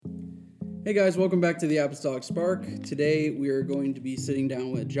Hey guys, welcome back to the Apostolic Spark. Today we are going to be sitting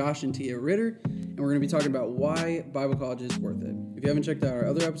down with Josh and Tyia and we're going to be talking about why Bible college is worth it. If you haven't checked out our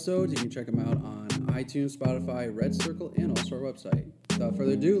other episodes, you can check them out on iTunes, Spotify, Red Circle, and also our website. Without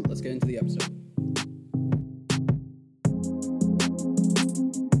further ado, let's get into the episode.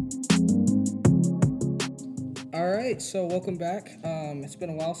 Alright, so welcome back. It's been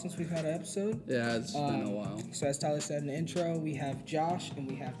a while since we've had an episode. Yeah, it's been a while. So as Tyler said in the intro, we have Josh and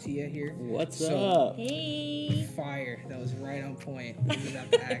we have Tyia here. What's up? Hey. Fire. That was right on point. We didn't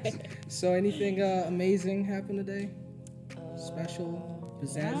have to ask. So anything amazing happened today? Special?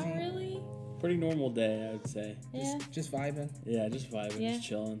 Pizzazzy? Not really. Pretty normal day, I would say. Yeah. Just vibing? Yeah, just vibing, just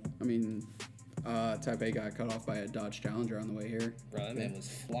chilling. I mean, Taipei got cut off by a Dodge Challenger on the way here. Bro, that man was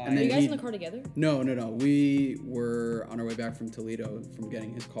flying. And Are then you guys in the car together? No. We were on our way back from Toledo from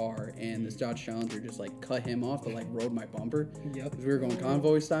getting his car, and this Dodge Challenger just like cut him off, but like rode my bumper. Yep. 'Cause we were going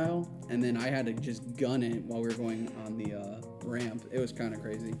convoy style, and then I had to just gun it while we were going on the ramp. It was kind of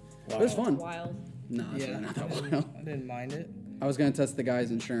crazy. But it was fun. Wild. Nah, it's Yeah, not that I wild. didn't mind it. I was gonna test the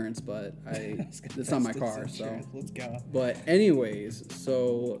guy's insurance, but it's not my car. So, Let's go. but anyways,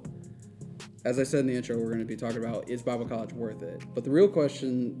 so as I said in the intro, we're gonna be talking about is Bible college worth it? But the real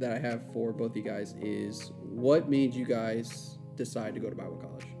question that I have for both you guys is, what made you guys decide to go to Bible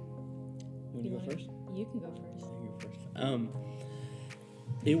college? You want to go first? You can go first. You go first.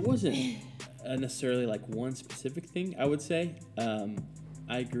 It wasn't necessarily like one specific thing, I would say.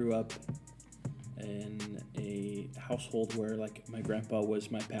 I grew up in a household where like my grandpa was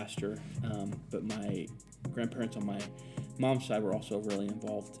my pastor, but my grandparents on my mom's side were also really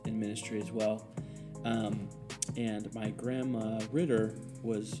involved in ministry as well. And my grandma Ritter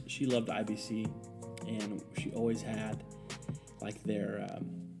she loved IBC, and she always had like their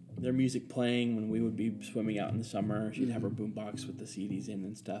music playing when we would be swimming out in the summer. She'd have her boombox with the CDs in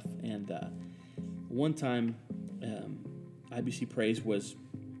and stuff. And one time, IBC Praise was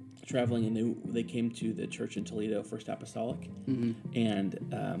traveling, and they came to the church in Toledo, First Apostolic, and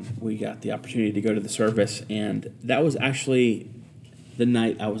we got the opportunity to go to the service, and that was actually the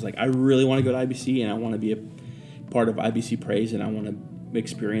night I was like, I really want to go to IBC, and I want to be a part of IBC Praise, and I want to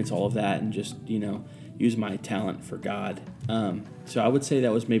experience all of that, and just use my talent for God. So I would say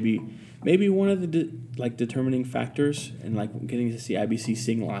that was maybe one of the determining factors, and like getting to see IBC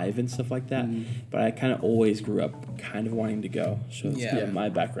sing live and stuff like that. But I kind of always grew up kind of wanting to go. So that's kind of my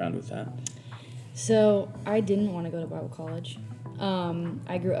background with that. So I didn't want to go to Bible college.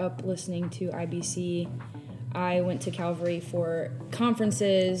 I grew up listening to IBC. I went to Calvary for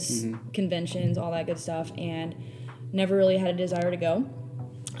conferences, conventions, all that good stuff, and never really had a desire to go.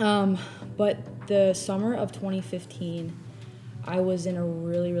 But the summer of 2015, I was in a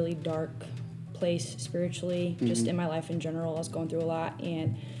really, really dark place spiritually, just in my life in general. I was going through a lot,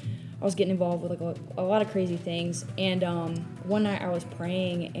 and I was getting involved with like a lot of crazy things. And one night I was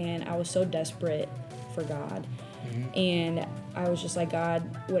praying, and I was so desperate for God. And I was just like, God,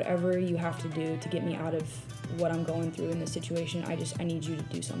 whatever you have to do to get me out of what I'm going through in this situation, I need you to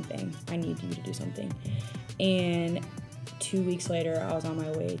do something. I need you to do something. And 2 weeks later, I was on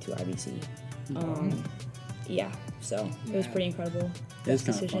my way to IBC. So it was pretty incredible. It's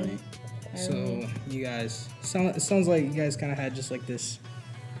kind of funny. So you guys, it sounds like you guys kind of had just like this,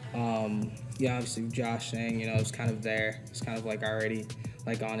 obviously Josh saying, it was kind of there. It's kind of like already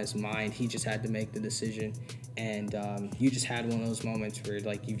like on his mind. He just had to make the decision. And you just had one of those moments where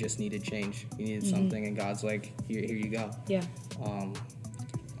like you just needed change. You needed something, and God's like, here you go. Yeah.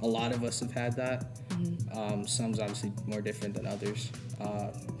 A lot of us have had that. Some's obviously more different than others.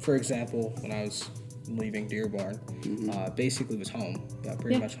 For example, when I was leaving Dearborn, basically was home. Yeah,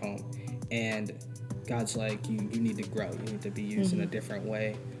 pretty much home. And God's like, you need to grow. You need to be used in a different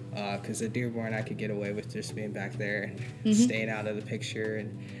way. Because at Dearborn, I could get away with just being back there and staying out of the picture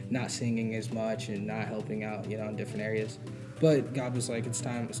and not singing as much and not helping out, in different areas. But God was like, it's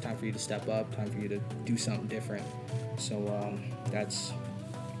time for you to step up, time for you to do something different. So that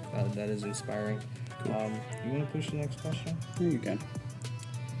is inspiring. Cool. You want to push the next question? Yeah, you can.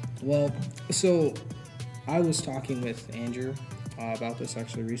 Well, so I was talking with Andrew about this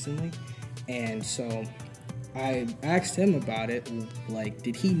actually recently, and so I asked him about it, like,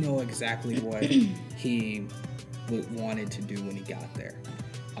 did he know exactly what he wanted to do when he got there?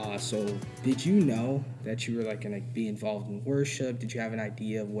 So did you know that you were like going to be involved in worship? Did you have an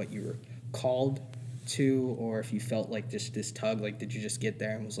idea of what you were called to, or if you felt like just this tug, like did you just get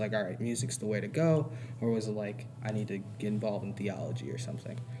there and was like, all right, music's the way to go, or was it like, I need to get involved in theology or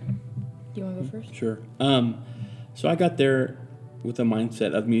something? Do you want to go first? Sure. So I got there with a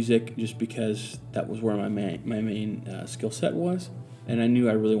mindset of music just because that was where my main skill set was. and I knew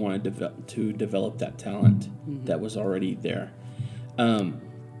I really wanted to develop that talent that was already there.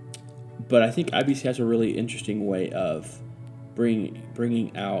 But I think IBC has a really interesting way of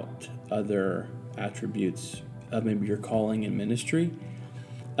bringing out other attributes of maybe your calling and ministry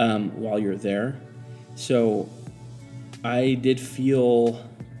while you're there. So I did feel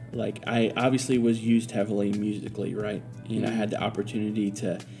like I obviously was used heavily musically, right? And I had the opportunity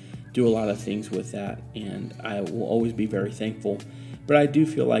to do a lot of things with that, and I will always be very thankful. But I do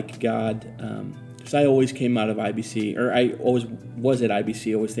feel like God, because I always came out of IBC, or I always was at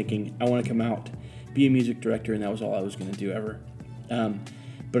IBC, always thinking, I want to come out, be a music director, and that was all I was going to do ever.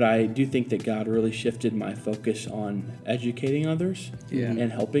 But I do think that God really shifted my focus on educating others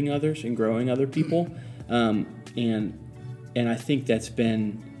and helping others and growing other people. And I think that's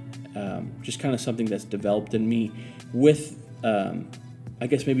been just kind of something that's developed in me with, I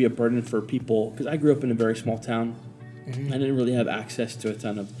guess, maybe a burden for people, because I grew up in a very small town. I didn't really have access to a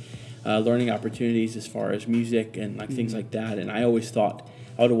ton of learning opportunities as far as music and like things like that. And I always thought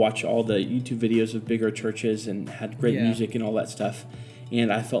I would watch all the YouTube videos of bigger churches and had great music and all that stuff.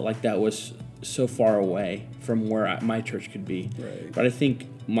 And I felt like that was so far away from where my church could be. Right. But I think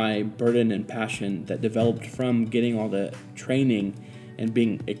my burden and passion that developed from getting all the training and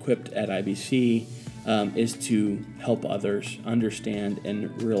being equipped at IBC is to help others understand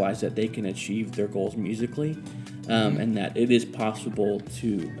and realize that they can achieve their goals musically, and that it is possible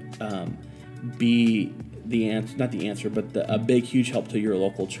to be the answer, not the answer, but a big, huge help to your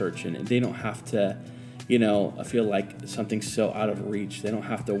local church. And they don't have to, I feel like something's so out of reach. They don't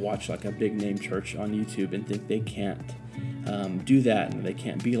have to watch like a big name church on YouTube and think they can't do that, and they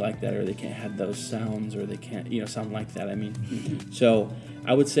can't be like that, or they can't have those sounds, or they can't, sound like that. I mean, so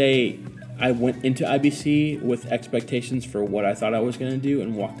I would say I went into IBC with expectations for what I thought I was going to do,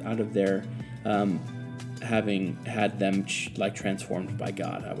 and walked out of there having had them transformed by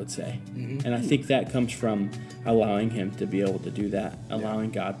God, I would say. And I think that comes from allowing Him to be able to do that,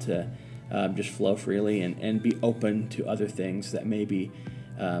 allowing God to just flow freely and be open to other things that maybe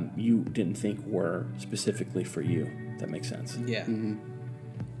you didn't think were specifically for you. If that makes sense. Yeah.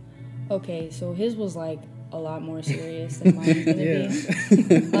 Okay, so his was like a lot more serious than mine's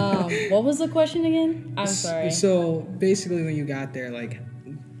gonna be. What was the question again? I'm sorry. So basically, when you got there, like,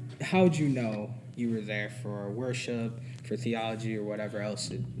 how'd you know you were there for worship, for theology, or whatever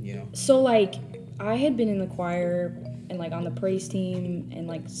else? So like, I had been in the choir and like on the praise team and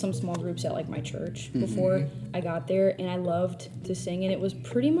like some small groups at like my church before I got there, and I loved to sing, and it was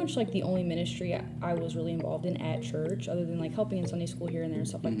pretty much like the only ministry I was really involved in at church, other than like helping in Sunday school here and there and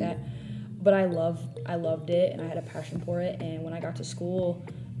stuff like that. But I loved it, and I had a passion for it, and when I got to school,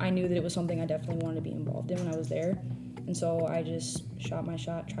 I knew that it was something I definitely wanted to be involved in when I was there. And so I just shot my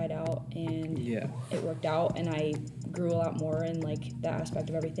shot, tried out, and it worked out, and I grew a lot more in like that aspect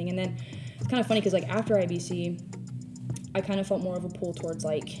of everything. And then it's kind of funny because like after IBC, I kind of felt more of a pull towards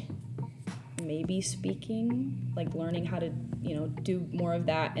like maybe speaking, like learning how to, do more of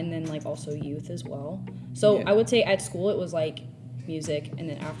that, and then like also youth as well. So I would say at school it was like music, and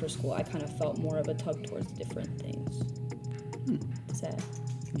then after school I kind of felt more of a tug towards different things. Is that?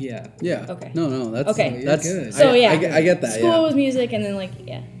 Yeah. Yeah. Okay. No, that's okay. That's good. So I get that. School was music, and then like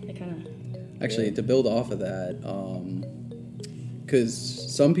I kind of. Actually, to build off of that,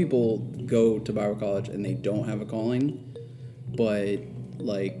 because some people go to Bible college and they don't have a calling, but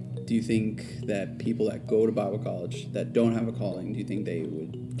like, do you think that people that go to Bible college that don't have a calling, do you think they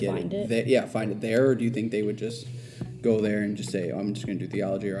would get find it? Find it there, or do you think they would just go there and just say, oh, I'm just going to do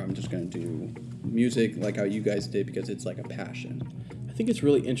theology, or I'm just going to do music, like how you guys did, because it's like a passion? I think it's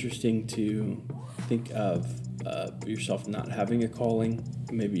really interesting to think of yourself not having a calling.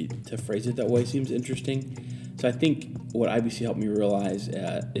 Maybe to phrase it that way seems interesting. So I think what IBC helped me realize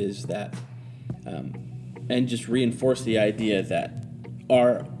is that, and just reinforce the idea that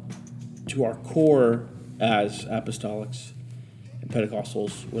to our core as apostolics and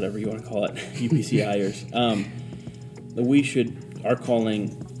Pentecostals, whatever you want to call it, UPCIers, our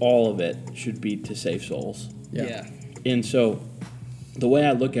calling, all of it, should be to save souls. Yeah. And so the way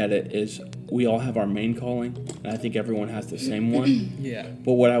I look at it is we all have our main calling, and I think everyone has the same one. Yeah.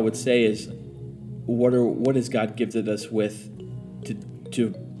 But what I would say is, what has God gifted us with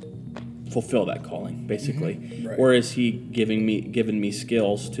to fulfill that calling, basically? Right. Or is He given me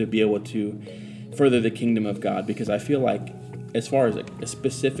skills to be able to further the kingdom of God? Because I feel like, as far as a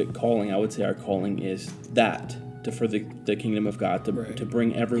specific calling, I would say our calling is that, to further the kingdom of God, to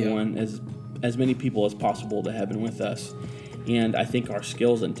bring everyone, as many people as possible, to heaven with us. And I think our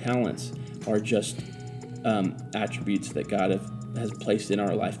skills and talents are just attributes that God has placed in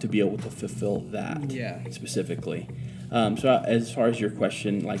our life to be able to fulfill that specifically. So as far as your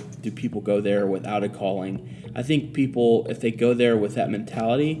question, like, do people go there without a calling? I think people, if they go there with that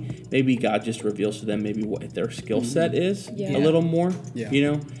mentality, maybe God just reveals to them maybe what their skill set is Yeah. a little more, Yeah.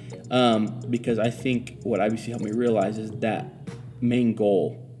 because I think what IBC helped me realize is that main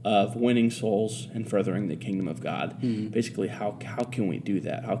goal of winning souls and furthering the kingdom of God. Basically, how can we do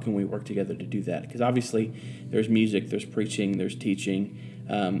that? How can we work together to do that? Because obviously there's music, there's preaching, there's teaching.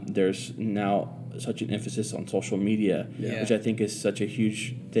 There's now such an emphasis on social media, which I think is such a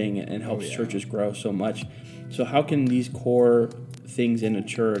huge thing and helps churches grow so much. So how can these core things in a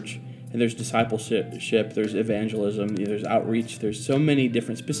church, and there's discipleship, there's evangelism, there's outreach, there's so many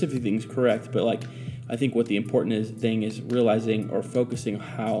different specific things, correct, but like I think what the important thing is realizing or focusing on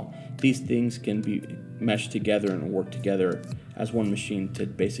how these things can be meshed together and work together as one machine to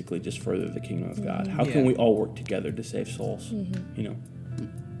basically just further the kingdom of God. How can we all work together to save souls?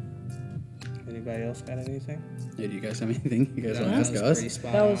 Anybody else got anything? Yeah, do you guys have anything you guys want to That ask was us? pretty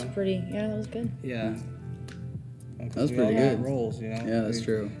spot That was on. pretty. Yeah, that was good. Yeah. That was We pretty all good. got roles, Yeah, that's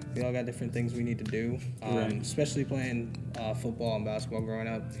true. We all got different things we need to do, especially playing football and basketball growing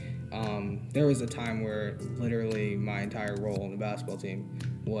up. There was a time where literally my entire role in the basketball team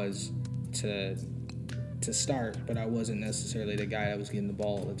was to start, but I wasn't necessarily the guy that was getting the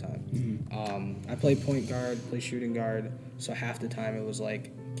ball all the time. I played point guard, played shooting guard, so half the time it was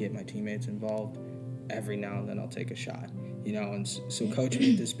like get my teammates involved. Every now and then I'll take a shot, and so coach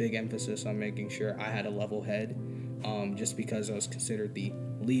made this big emphasis on making sure I had a level head. Just because I was considered the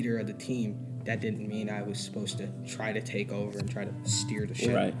leader of the team, that didn't mean I was supposed to try to take over and try to steer the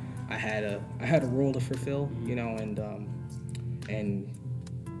ship. Right. I had a role to fulfill, and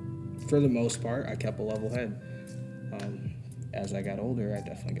for the most part, I kept a level head. As I got older, I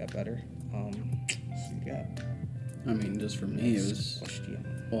definitely got better. So you got. I mean, just for me, it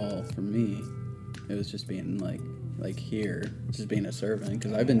was just being like here, just being a servant,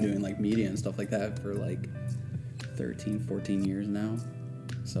 because I've been doing like media and stuff like that for like 13, 14 years now.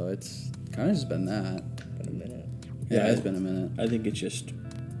 So it's kind of just been that. Been a minute. Yeah, it's been a minute. I think it's just,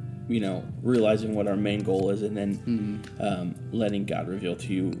 realizing what our main goal is, and then letting God reveal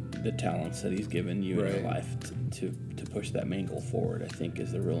to you the talents that He's given you in your life to push that main goal forward, I think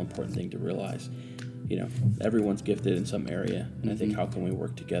is the real important thing to realize. Everyone's gifted in some area, and I think how can we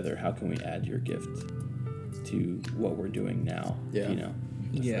work together? How can we add your gift to what we're doing now? To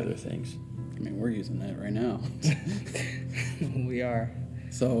further things. I mean, we're using it right now. We are.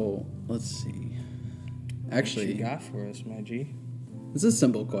 So let's see. Actually, What you got for us, my G? It's a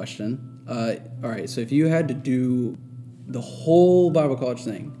simple question. All right, so if you had to do the whole Bible college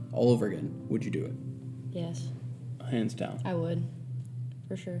thing all over again, would you do it? Yes, Hands down. I would,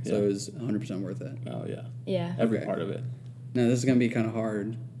 for sure. So it was 100% worth it. Oh, yeah. Yeah. Every Okay. part of it. Now, this is going to be kind of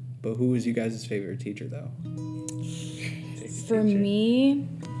hard, but who was you guys' favorite teacher, though? For me,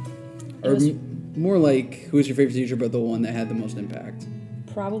 it Or was more like, who was your favorite teacher, but the one that had the most impact?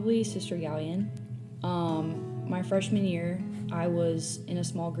 probably Sister Gallion. My freshman year, I was in a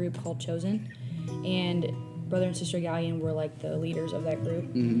small group called Chosen, and Brother and Sister Gallion were like the leaders of that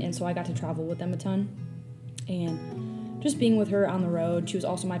group, and so I got to travel with them a ton. And just being with her on the road, she was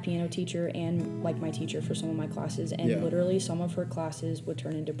also my piano teacher and like my teacher for some of my classes, and literally some of her classes would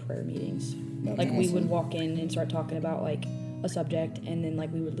turn into prayer meetings. That's like we awesome. would walk in and start talking about like a subject, and then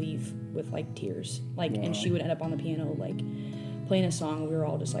like we would leave with like tears, like and she would end up on the piano like playing a song. We were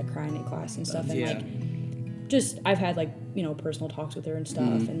all just like crying in class and stuff, and like just I've had like personal talks with her and stuff,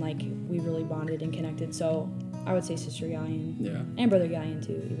 and like we really bonded and connected. So I would say Sister Gallion, and Brother Gallion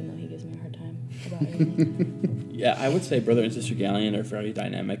too, even though he gives me a hard time about everything. Yeah, I would say Brother and Sister Gallion are very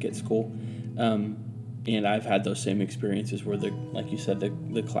dynamic at school. And I've had those same experiences where, like you said,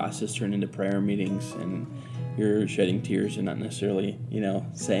 the classes turn into prayer meetings and you're shedding tears and not necessarily,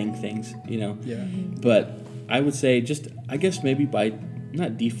 saying things, But I would say I guess maybe by,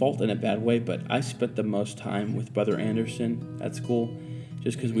 not default in a bad way, but I spent the most time with Brother Anderson at school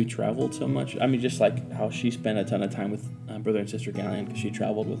just because we traveled so much. I mean, just like how she spent a ton of time with Brother and Sister Gallion because she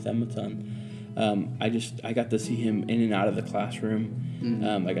traveled with them a ton. I got to see him in and out of the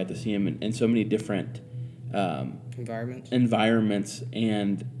classroom. I got to see him in so many different environments,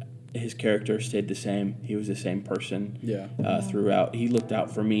 and his character stayed the same. He was the same person throughout. He looked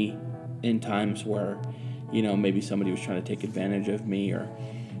out for me in times where, maybe somebody was trying to take advantage of me, or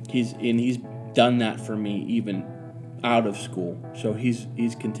he's done that for me even out of school. So he's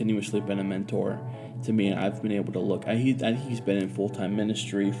continuously been a mentor to me, and I've been able to look. I think he's been in full-time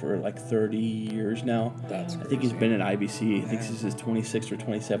ministry for like 30 years now. That's crazy. I think he's been at IBC. I think this is his 26th or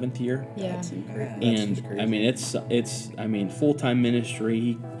 27th year. Yeah. That's And crazy. I mean, it's full-time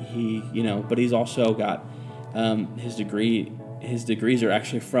ministry. He but he's also got his degrees are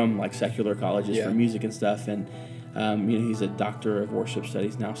actually from like secular colleges for music and stuff, and he's a doctor of worship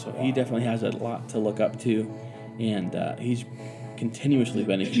studies now, so he definitely has a lot to look up to, and he's continuously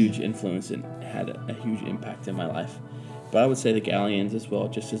been a huge influence and had a huge impact in my life. But I would say the Galleons as well,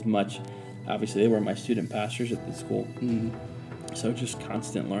 just as much. Obviously, they were my student pastors at the school, so just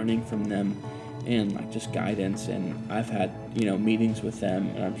constant learning from them, and like just guidance. And I've had meetings with them,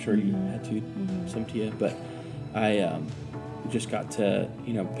 and I'm sure you had to, some Tia, but I just got to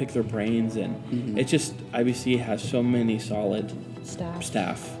pick their brains, and it just IBC has so many solid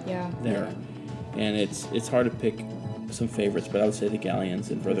staff there, and it's hard to pick some favorites, but I would say the Galleons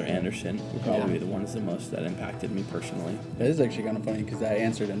and Brother Anderson would probably be the ones the most that impacted me personally. That is actually kind of funny because that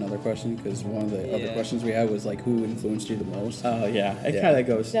answered another question, because one of the other questions we had was like, who influenced you the most? Oh yeah, it kind of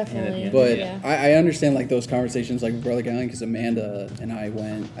goes definitely. But I understand like those conversations like with Brother Galleon, because Amanda and I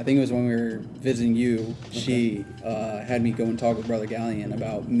went, I think it was when we were visiting you, she had me go and talk with Brother Galleon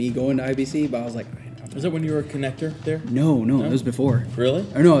about me going to IBC, but I was like, is that when you were a connector there? No, it was before. Really?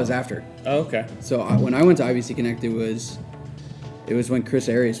 Or no, it was after. Oh, okay. So when I went to IBC Connect, it was when Chris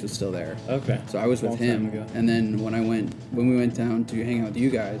Arias was still there. Okay. So I was with him, and then when we went down to hang out with you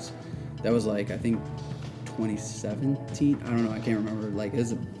guys, that was like I think 2017. I don't know, I can't remember. Like it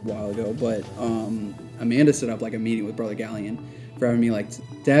was a while ago, but Amanda set up like a meeting with Brother Galleon for having me like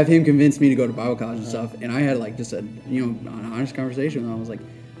to have him convince me to go to Bible college and stuff, and I had like just a an honest conversation, and I was like,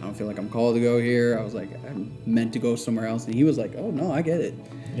 I don't feel like I'm called to go here. I was like, I'm meant to go somewhere else. And he was like, oh, no, I get it.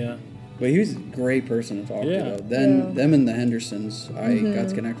 Yeah. But he was a great person to talk to, though. Then them and the Hendersons, I got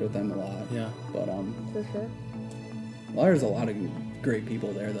to connect with them a lot. Yeah. But for sure. Well, there's a lot of great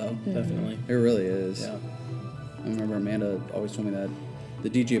people there, though. Definitely. It really is. Yeah. I remember Amanda always told me that the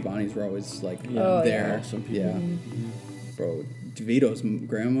DJ Bonnies were always like there. Yeah. Awesome people. Yeah. Bro, Vito's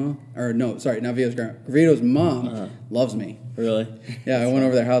grandma, or no, sorry, not Vito's grandma. Vito's mom loves me. Really? Yeah, I went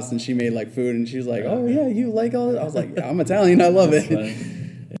over their house and she made like food, and she was like, "Oh yeah, you like all this?" I was like, "Yeah, I'm Italian, I love it."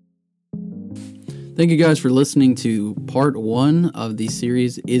 Thank you guys for listening to part 1 of the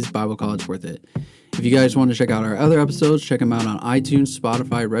series, Is Bible College Worth It? If you guys want to check out our other episodes, check them out on iTunes,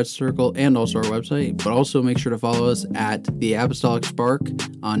 Spotify, Red Circle, and also our website. But also make sure to follow us at The Apostolic Spark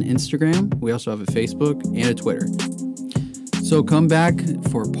on Instagram. We also have a Facebook and a Twitter. So come back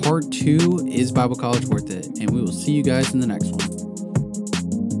for part 2, Is Bible College Worth It? And we will see you guys in the next one.